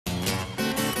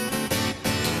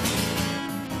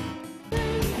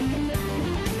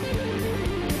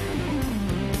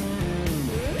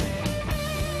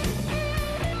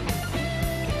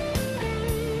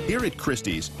Here at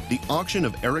Christie's, the auction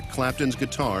of Eric Clapton's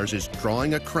guitars is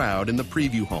drawing a crowd in the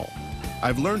preview hall.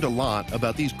 I've learned a lot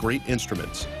about these great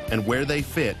instruments and where they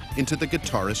fit into the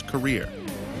guitarist's career.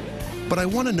 But I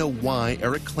want to know why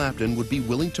Eric Clapton would be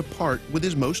willing to part with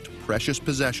his most precious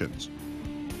possessions.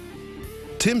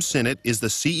 Tim Sinnott is the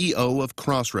CEO of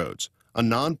Crossroads, a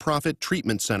nonprofit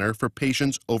treatment center for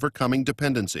patients overcoming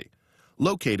dependency,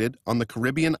 located on the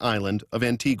Caribbean island of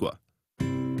Antigua.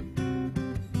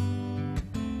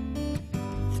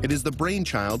 It is the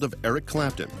brainchild of Eric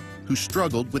Clapton, who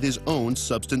struggled with his own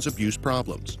substance abuse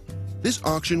problems. This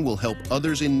auction will help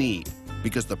others in need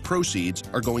because the proceeds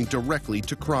are going directly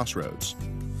to Crossroads.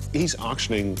 He's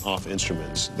auctioning off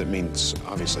instruments that means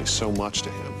obviously so much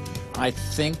to him. I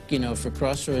think, you know, for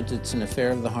Crossroads, it's an affair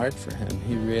of the heart for him.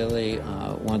 He really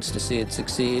wants to see it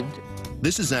succeed.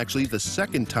 This is actually the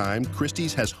second time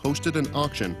Christie's has hosted an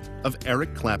auction of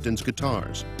Eric Clapton's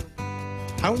guitars.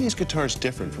 How are these guitars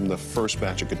different from the first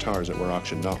batch of guitars that were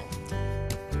auctioned off?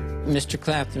 Mr.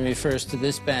 Clapton refers to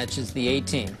this batch as the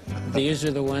 18. These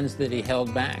are the ones that he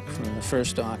held back from the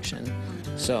first auction.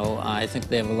 So I think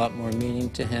they have a lot more meaning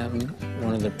to him.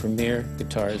 One of the premier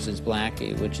guitars is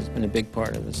Blackie, which has been a big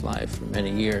part of his life for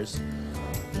many years.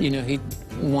 You know, he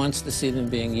wants to see them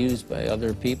being used by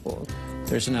other people.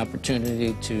 There's an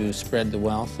opportunity to spread the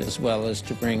wealth as well as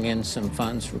to bring in some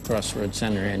funds for Crossroads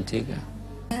Center Antigua.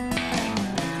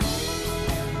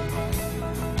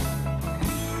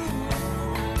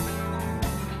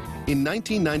 In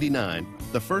 1999,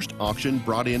 the first auction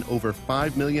brought in over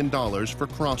 $5 million for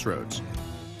Crossroads.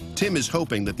 Tim is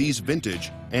hoping that these vintage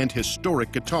and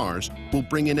historic guitars will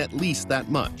bring in at least that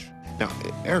much. Now,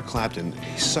 Eric Clapton,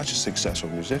 he's such a successful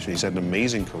musician. He's had an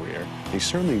amazing career. He's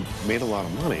certainly made a lot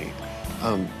of money.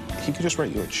 He could just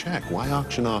write you a check. Why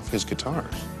auction off his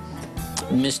guitars?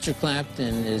 Mr.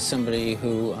 Clapton is somebody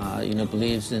who, you know,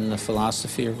 believes in the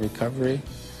philosophy of recovery.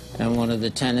 And one of the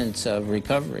tenets of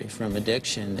recovery from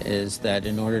addiction is that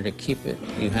in order to keep it,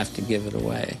 you have to give it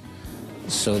away.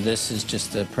 So this is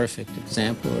just a perfect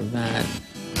example of that.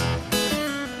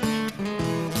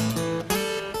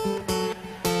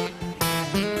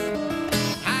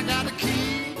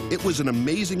 It was an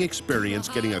amazing experience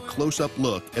getting a close-up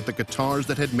look at the guitars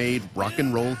that had made rock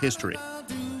and roll history.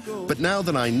 But now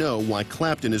that I know why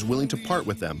Clapton is willing to part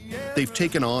with them, they've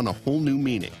taken on a whole new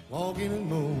meaning.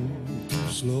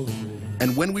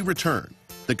 And when we return,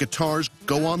 the guitars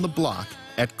go on the block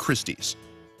at Christie's.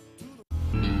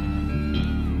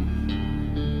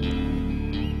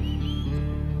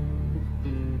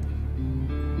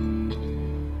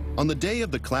 On the day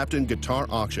of the Clapton guitar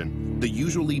auction, the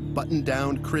usually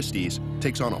buttoned-down Christie's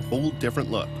takes on a whole different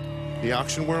look. The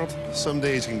auction world, some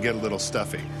days can get a little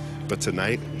stuffy, but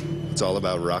tonight, it's all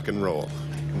about rock and roll.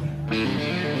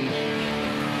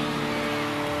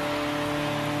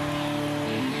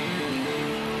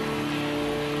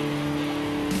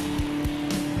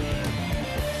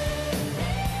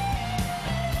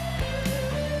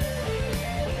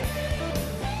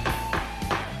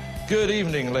 Good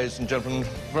evening, ladies and gentlemen.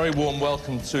 Very warm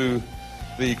welcome to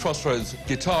the Crossroads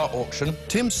guitar auction.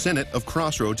 Tim Sinnott of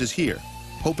Crossroads is here,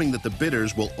 hoping that the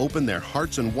bidders will open their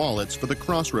hearts and wallets for the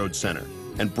Crossroads Center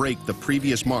and break the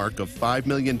previous mark of $5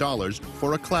 million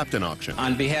for a Clapton auction.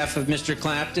 On behalf of Mr.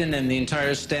 Clapton and the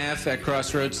entire staff at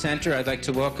Crossroads Center, I'd like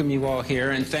to welcome you all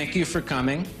here and thank you for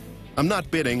coming. I'm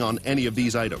not bidding on any of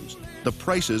these items. The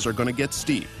prices are going to get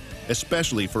steep,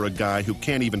 especially for a guy who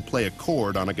can't even play a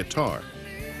chord on a guitar.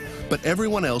 But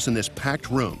everyone else in this packed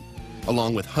room,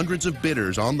 along with hundreds of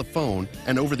bidders on the phone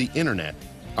and over the internet,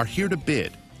 are here to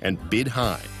bid, and bid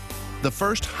high. The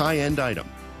first high-end item,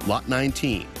 Lot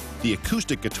 19, the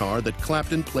acoustic guitar that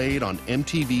Clapton played on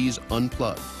MTV's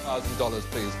Unplugged. $1,000,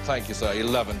 please. Thank you, sir.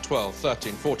 11, 12,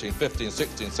 13, 14, 15,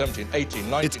 16, 17, 18,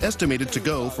 19... It's estimated to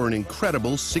go for an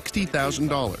incredible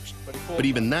 $60,000. But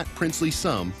even that princely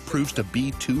sum proves to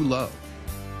be too low.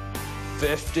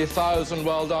 50,000,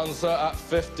 well done, sir. At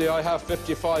 50, I have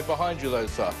 55 behind you, though,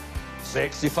 sir.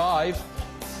 65.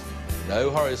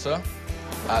 No hurry, sir.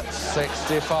 At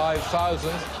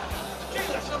 65,000.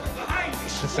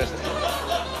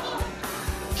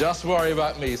 Just worry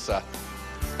about me, sir.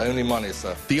 Only money,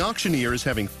 sir. The auctioneer is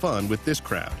having fun with this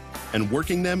crowd and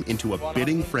working them into a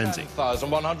bidding frenzy.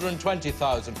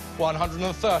 120,000,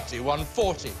 130,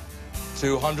 140,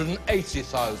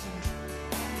 280,000.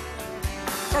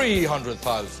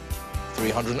 300,000,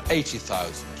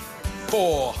 380,000,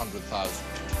 400,000,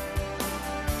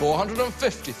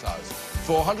 450,000,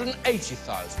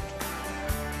 480,000,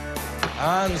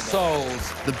 and sold.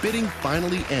 The bidding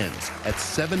finally ends at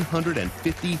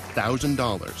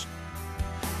 $750,000.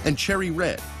 And Cherry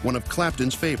Red, one of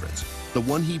Clapton's favorites, the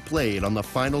one he played on the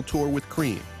final tour with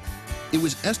Cream. It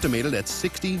was estimated at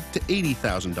 $60,000 to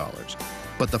 $80,000,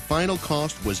 but the final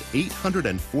cost was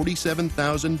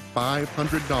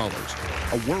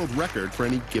 $847,500, a world record for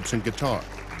any Gibson guitar.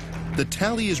 The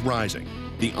tally is rising.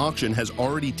 The auction has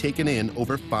already taken in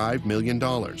over $5 million.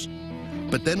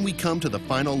 But then we come to the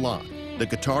final lot, the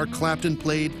guitar Clapton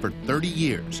played for 30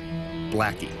 years,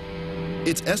 Blackie.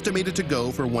 It's estimated to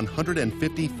go for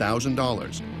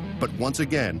 $150,000. But once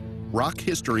again, rock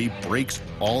history breaks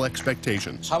all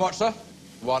expectations. How much, sir?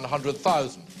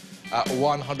 100,000. At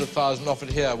 100,000 offered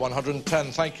here.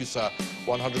 110, thank you, sir.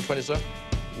 120, sir.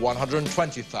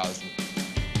 120,000.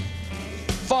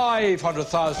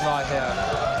 500,000 I hear.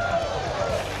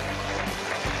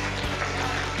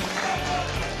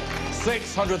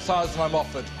 600,000 I'm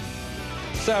offered.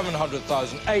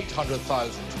 700,000,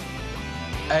 800,000.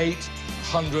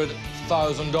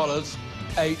 $800,000,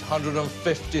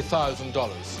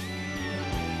 $850,000.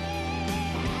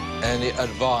 Any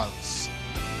advance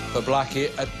for Blackie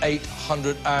at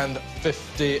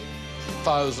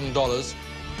 $850,000.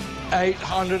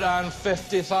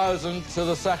 $850,000 to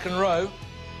the second row.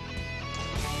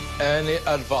 Any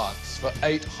advance for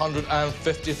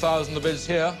 $850,000. The bid's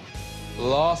here.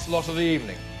 Last lot of the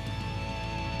evening.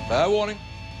 Fair warning.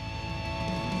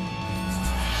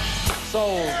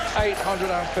 Sold.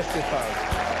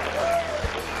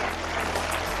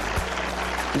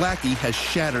 $850,000. Blackie has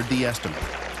shattered the estimate,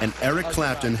 and Eric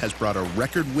Clapton has brought a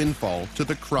record windfall to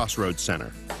the Crossroads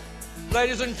Center.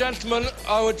 Ladies and gentlemen,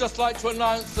 I would just like to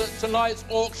announce that tonight's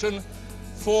auction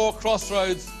for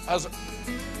Crossroads has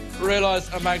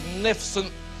realised a magnificent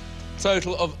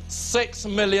total of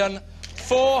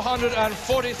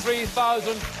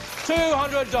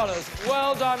 $6,443,200.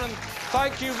 Well done, and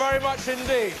thank you very much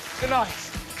indeed. Good night.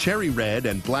 Cherry Red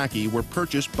and Blackie were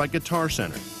purchased by Guitar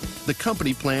Center. The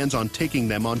company plans on taking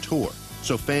them on tour,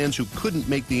 so fans who couldn't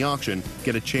make the auction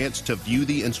get a chance to view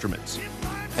the instruments.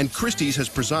 And Christie's has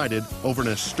presided over an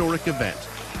historic event.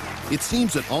 It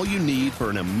seems that all you need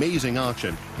for an amazing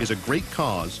auction is a great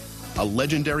cause, a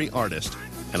legendary artist,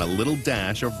 and a little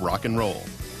dash of rock and roll.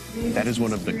 That is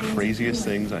one of the craziest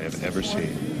things I have ever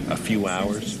seen. A few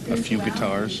hours, a few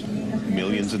guitars,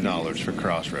 millions of dollars for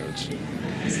Crossroads.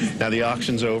 Now the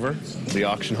auction's over. The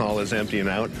auction hall is emptying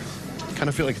out. I kind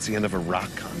of feel like it's the end of a rock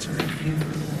concert.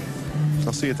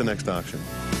 I'll see you at the next auction.